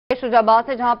शुजाबाद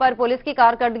से, जहां पर पुलिस की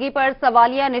कारकर्दगी पर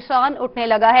सवालिया निशान उठने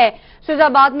लगा है।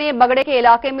 शुजाबाद में बगड़े के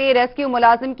इलाके में रेस्क्यू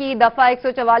मुलाजिम की दफा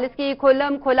 144 की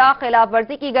खुल्लम खुला खिलाफ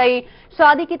वर्जी की गई।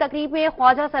 शादी की तकरीब में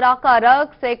ख्वाजा सराख का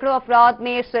रक्स, सैकड़ों अफराद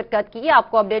ने शिरकत की।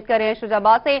 आपको अपडेट कर रहे हैं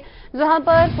शुजाबाद से, जहां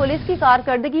पर पुलिस की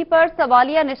कारकर्दगी पर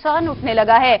सवालिया निशान उठने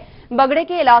लगा है। बगड़े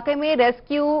के इलाके में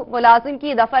रेस्क्यू मुलाजिम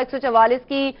की दफा 144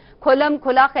 की खुल्लम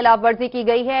खुला खिलाफ वर्जी की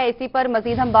गई है। इसी पर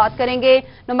मजीद हम बात करेंगे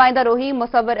नुमाइंदा रोही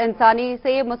मुसव्वर इंसानी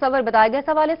से। मुसव्वर, बताए गए इस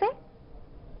हवाले से।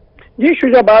 जी,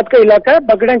 शुजाबाद का इलाका है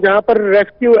बगड़े, जहां पर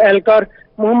रेस्क्यू एहलकार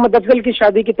मोहम्मद अफजल की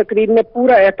शादी की तकरीब में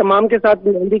पूरा एहतमाम के साथ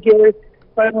मेहंदी के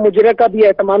पर मुजरे का भी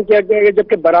एहतमाम किया गया है,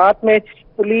 जबकि बारात में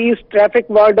पुलिस, ट्रैफिक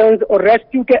वार्डन और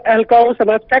रेस्क्यू के एहलकारों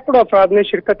समेत सैकड़ों अफराद ने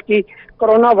शिरकत की।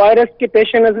 कोरोना वायरस के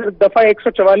पेश नजर दफा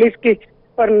 144 की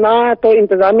पर ना तो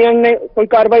इंतजामिया ने कोई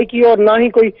कार्रवाई की और ना ही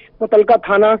कोई मुतलका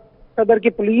थाना सदर की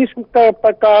पुलिस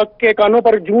के कानों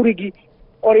पर जू रही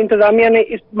और इंतजामिया ने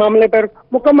इस मामले पर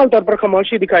मुकम्मल तौर पर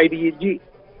खामोशी दिखाई दी। जी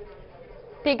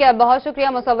ठीक है, बहुत शुक्रिया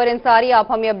मुसव्वर इंसारी, आप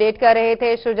हमें अपडेट कर रहे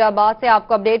थे। शुजाबाद से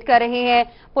आपको अपडेट कर रहे हैं।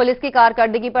 पुलिस की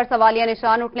कारकर्दगी पर सवालिया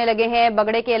निशान उठने लगे हैं।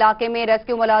 बगड़े के इलाके में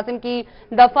रेस्क्यू मुलाजिम की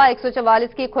दफा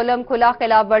 144 की खुल्लम खुला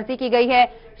खिलाफ वर्जी की गई है।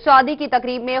 शादी की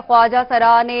तकरीब में ख्वाजा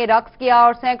सराह ने रक्स किया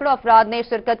और सैकड़ों अफराद ने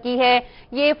शिरकत की है।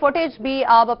 ये फुटेज भी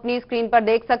आप अपनी स्क्रीन पर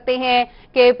देख सकते हैं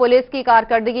कि पुलिस की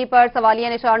कारकर्दगी पर सवालिया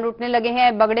निशान उठने लगे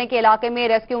हैं। बगड़े के इलाके में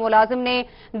रेस्क्यू मुलाजिम ने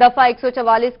दफा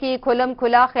 144 की खुल्लम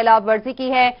खुला खिलाफ वर्जी की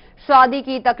है। शादी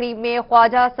की तकरीब में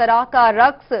ख्वाजा सराह का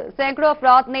रक्स, सैकड़ों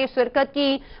अफराद ने शिरकत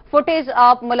की। फुटेज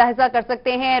आप मुलाहिजा कर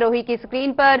सकते हैं रोही की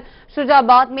स्क्रीन पर।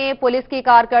 शुजाबाद में पुलिस की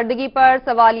कारकर्दगी पर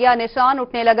सवालिया निशान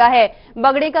उठने लगा है।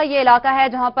 बगड़े का ये इलाका है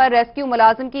जहां पर रेस्क्यू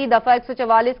मुलाजिम की दफा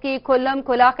 144 की खुल्लम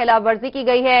खुला खिलाफ वर्जी की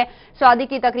गई है। शादी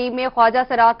की तकरीब में ख्वाजा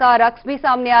सराह का रक्स भी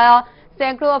सामने आया।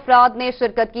 सैकड़ों अफराद ने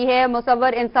शिरकत की है।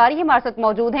 मुसव्वर इंसारी हमारे साथ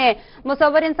मौजूद हैं।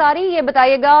 मुसव्वर इंसारी, ये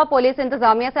बताइएगा, पुलिस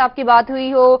इंतजामिया से आपकी बात हुई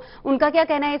हो, उनका क्या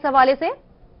कहना है इस हवाले से?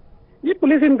 जी,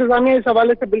 पुलिस इंतजामिया इस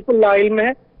हवाले से बिल्कुल लाइल्म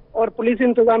है और पुलिस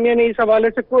इंतजामिया ने इस हवाले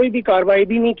से कोई भी कार्रवाई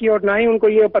भी नहीं की और ना ही उनको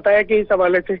ये पता है कि इस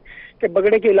हवाले से कि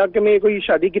बगड़े के इलाके में कोई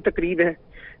शादी की तकरीब है।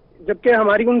 जबकि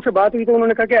हमारी उनसे बात हुई तो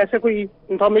उन्होंने कहा कि ऐसे कोई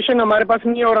इंफॉर्मेशन हमारे पास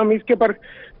नहीं है और हम इसके पर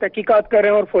तहकीकात कर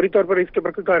रहे हैं और फौरी तौर पर इसके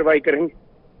पर कार्रवाई करेंगे।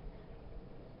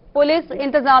 पुलिस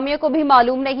इंतजामिया को भी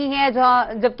मालूम नहीं है,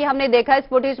 जबकि हमने देखा इस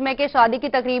फुटेज में कि शादी की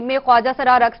तकरीब में ख्वाजा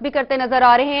सराह रक्स भी करते नजर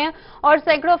आ रहे हैं और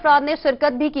सैकड़ों अफराद ने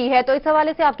शिरकत भी की है। तो इस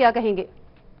हवाले से आप क्या कहेंगे?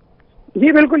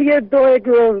 जी बिल्कुल, ये तो एक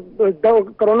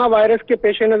कोरोना वायरस के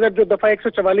पेश नजर जो दफा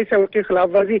 144 है उसकी खिलाफ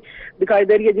वर्जी दिखाई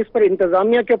दे रही है, जिस पर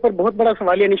इंतजामिया के ऊपर बहुत बड़ा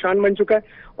सवालिया निशान बन चुका है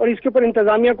और इसके ऊपर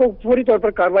इंतजामिया को पूरी तौर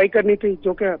पर कार्रवाई करनी थी,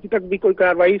 जो कि अभी तक भी कोई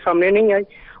कार्रवाई सामने नहीं आई।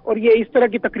 और ये इस तरह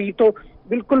की तकरीब तो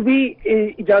बिल्कुल भी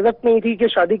इजाजत नहीं थी कि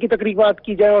शादी की तकरीबात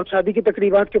की जाए और शादी की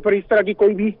तकरीबात के ऊपर इस तरह की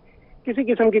कोई भी किसी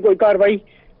किस्म की कोई कार्रवाई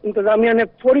इंतजामिया ने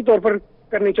फौरी तौर पर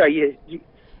करनी चाहिए। जी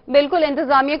बिल्कुल,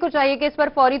 इंतजामिया को चाहिए कि इस पर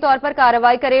फौरी तौर पर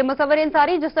कार्रवाई करे। मुसव्वर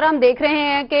इंसारी, जिस तरह हम देख रहे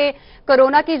हैं कि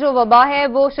कोरोना की जो वबा है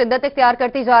वो शिद्दत इख्तियार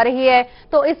करती जा रही है,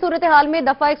 तो इस सूरत हाल में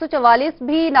दफा 144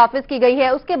 भी नाफिज की गई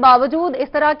है, उसके बावजूद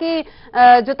इस तरह की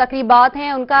जो तकरीबात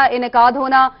हैं उनका इनेकाद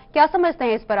होना, क्या समझते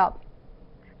हैं इस पर आप?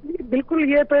 बिल्कुल,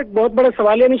 ये तो एक बहुत बड़ा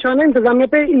सवालिया निशान है इंतजामिया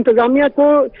पे। इंतजामिया को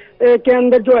के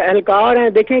अंदर जो एहलकार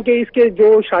हैं, देखें कि इसके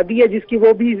जो शादी है जिसकी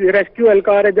वो भी रेस्क्यू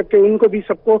एहलकार है, जबकि उनको भी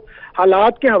सबको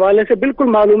हालात के हवाले से बिल्कुल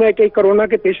मालूम है कि कोरोना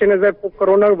के पेश नज़र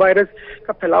कोरोना वायरस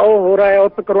का फैलाव हो रहा है और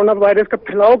कोरोना वायरस का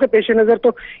फैलाव के पेश नज़र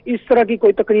तो इस तरह की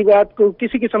कोई तकरीबात को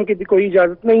किसी किस्म की भी कोई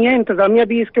इजाज़त नहीं है। इंतजामिया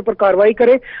भी इसके ऊपर कार्रवाई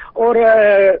करे और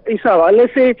इस हवाले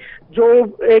से जो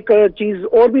एक चीज़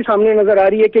और भी सामने नजर आ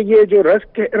रही है कि ये जो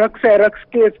रक्स है, रक्स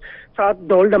के साथ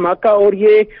ढोल धमाका और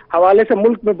ये हवाले से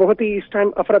मुल्क में बहुत ही इस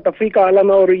टाइम अफरा तफरी का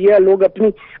आलम है और ये लोग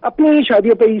अपनी ही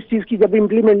शादियों पे इस चीज़ की जब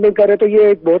इम्प्लीमेंट नहीं कर रहे तो ये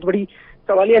एक बहुत बड़ी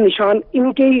सवालिया निशान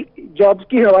इनकी जॉब्स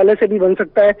के हवाले से भी बन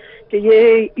सकता है कि ये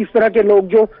इस तरह के लोग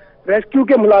जो रेस्क्यू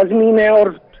के मुलाजमीन हैं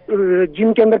और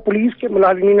जिनके अंदर पुलिस के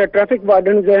मुलाजमीन है, ट्रैफिक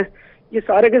वार्डन हैं, ये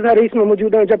सारे के सारे इसमें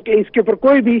मौजूद हैं, जबकि इसके ऊपर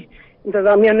कोई भी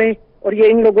इंतजामिया नहीं और ये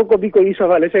इन लोगों को भी कोई इस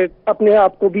हवाले से अपने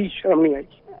आप को भी शर्म नहीं आई।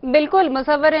 बिल्कुल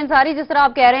मुसव्वर इंसारी, जिस तरह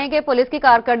आप कह रहे हैं कि पुलिस की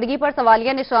कारकर्दगी पर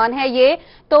सवालिया निशान है ये,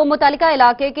 तो मुतालिका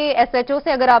इलाके के SHO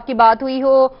से अगर आपकी बात हुई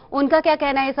हो, उनका क्या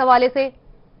कहना है इस हवाले से?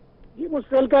 जी,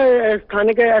 मुस्तल का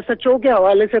थाने के SHO के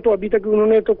हवाले से तो अभी तक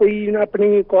उन्होंने तो कोई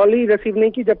अपनी कॉल ही रिसीव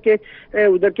नहीं की, जबकि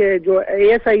उधर के जो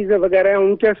ASIs वगैरह हैं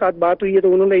उनके साथ बात हुई है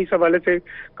तो उन्होंने इस हवाले से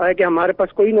कहा है कि हमारे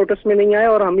पास कोई नोटिस में नहीं आया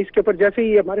और हम इसके ऊपर जैसे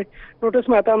ही हमारे नोटिस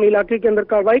में आता हम इलाके के अंदर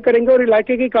कार्रवाई करेंगे और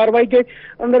इलाके की कार्रवाई के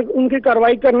अंदर उनकी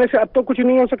कार्रवाई करने से अब तो कुछ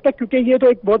नहीं हो सकता, क्योंकि ये तो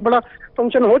एक बहुत बड़ा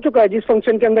फंक्शन हो चुका है जिस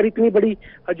फंक्शन के अंदर इतनी बड़ी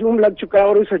हजूम लग चुका है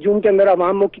और उस हजूम के अंदर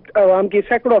आवाम की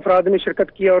सैकड़ों अफराद ने शिरकत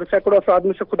की और सैकड़ों अफराद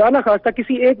में से खुदा ना खास्ता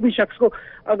किसी एक भी शख्स शख्स को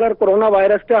अगर कोरोना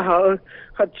वायरस का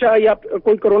खदशा या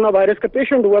कोई कोरोना वायरस का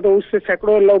पेशेंट हुआ तो उससे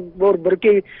सैकड़ों लोग और भर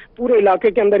के पूरे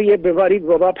इलाके के अंदर ये बीमारी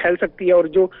वबा फैल सकती है, और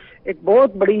जो एक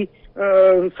बहुत बड़ी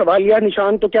सवालिया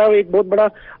निशान तो क्या एक बहुत बड़ा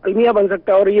अलमिया बन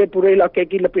सकता है और ये पूरे इलाके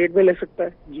की लपेट में ले सकता है।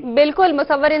 जी बिल्कुल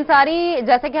मुसव्वर इंसारी,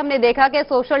 जैसे कि हमने देखा कि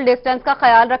सोशल डिस्टेंस का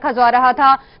ख्याल रखा जा रहा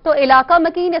था, तो इलाका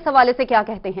मकीन इस हवाले से क्या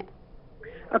कहते हैं?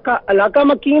 इलाका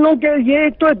मकीनों के ये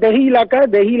एक तो दही इलाका है,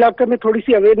 दही इलाके में थोड़ी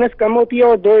सी अवेयरनेस कम होती है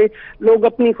और दो लोग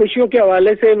अपनी खुशियों के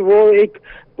हवाले से वो एक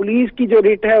पुलिस की जो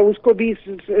रिट है उसको भी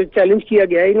चैलेंज किया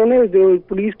गया है। इन्होंने जो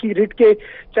पुलिस की रिट के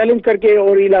चैलेंज करके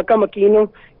और इलाका मकीनों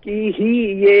की ही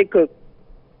ये एक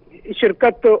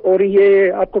शिरकत और ये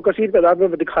आपको कसीर तादाद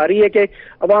में दिखा रही है कि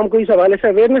अवाम को इस हवाले से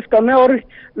अवेयरनेस कम है और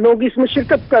लोग इसमें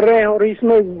शिरकत कर रहे हैं, और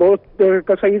इसमें बहुत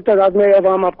कसीर तादाद में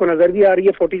अवाम आपको नजर भी आ रही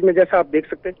है फुटेज में, जैसा आप देख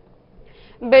सकते हैं।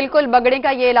 बिल्कुल, बगड़े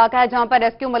का ये इलाका है जहां पर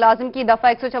रेस्क्यू मुलाजिम की दफा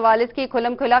 144 की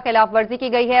खुलम खुला खिलाफ वर्जी की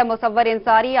गई है। मुसव्वर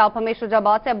इंसारी, आप हमें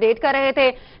शुजाबाद से अपडेट कर रहे थे,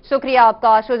 शुक्रिया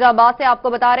आपका। शुजाबाद से आपको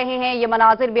बता रहे हैं, ये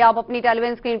मनाजिर भी आप अपनी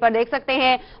टेलीविजन स्क्रीन पर देख सकते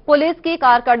हैं। पुलिस की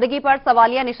कारकर्दगी पर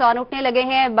सवालिया निशान उठने लगे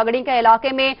हैं। बगड़ी के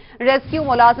इलाके में रेस्क्यू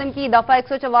मुलाजिम की दफा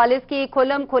 144 की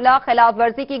खुलम खुला खिलाफ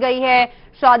वर्जी की गई है।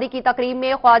 शादी की तकरीब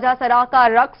में ख्वाजा सराह का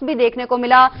रक्स भी देखने को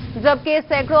मिला, जबकि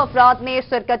सैकड़ों अफराद ने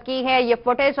शिरकत की है। ये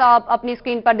फुटेज आप अपनी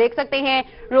स्क्रीन पर देख सकते हैं,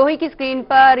 रोही की स्क्रीन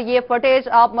पर ये फुटेज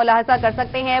आप मुलाहजा कर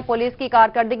सकते हैं। पुलिस की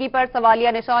कारकर्दगी पर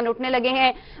सवालिया निशान उठने लगे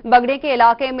हैं। बगड़े के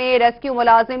इलाके में रेस्क्यू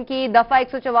मुलाजिम की दफा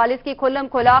 144 की खुल्लम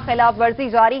खुला खिलाफ वर्जी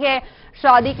जारी है।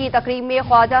 शादी की तकरीब में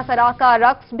ख्वाजा सराह का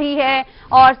रक्स भी है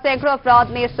और सैकड़ों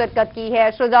अफराद ने शिरकत की है।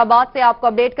 शुजाबाद से आपको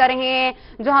अपडेट कर रहे हैं,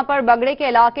 जहां पर बगड़े के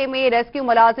इलाके में रेस्क्यू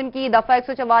मुलाजिम की दफा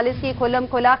 144 की खुल्लम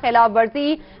खुला खिलाफ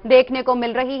वर्जी देखने को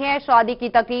मिल रही है। शादी की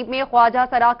तकरीब में ख्वाजा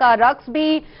सराह का रक्स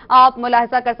भी आप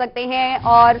मुलाहजा कर सकते हैं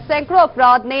और सैकड़ों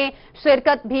अफराद ने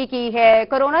शिरकत भी की है।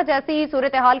 कोरोना जैसी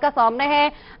सूरत हाल का सामना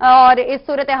है और इस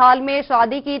सूरत हाल में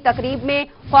शादी की तकरीब में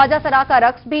ख्वाजा सराह का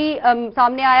रक्स भी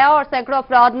सामने आया और सैकड़ों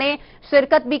अफराद ने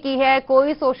शिरकत भी की है।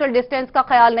 कोई सोशल डिस्टेंस का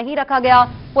ख्याल नहीं रखा गया।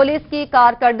 पुलिस की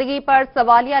कारकर्दगी पर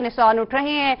सवालिया निशान उठ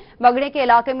रहे हैं। बगड़े के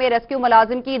इलाके में रेस्क्यू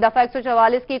मुलाजिम की दफा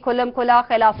 144 की खुल्लम खुला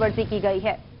खिलाफ वर्जी की गई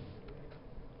है।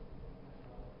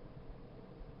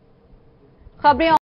 खबरें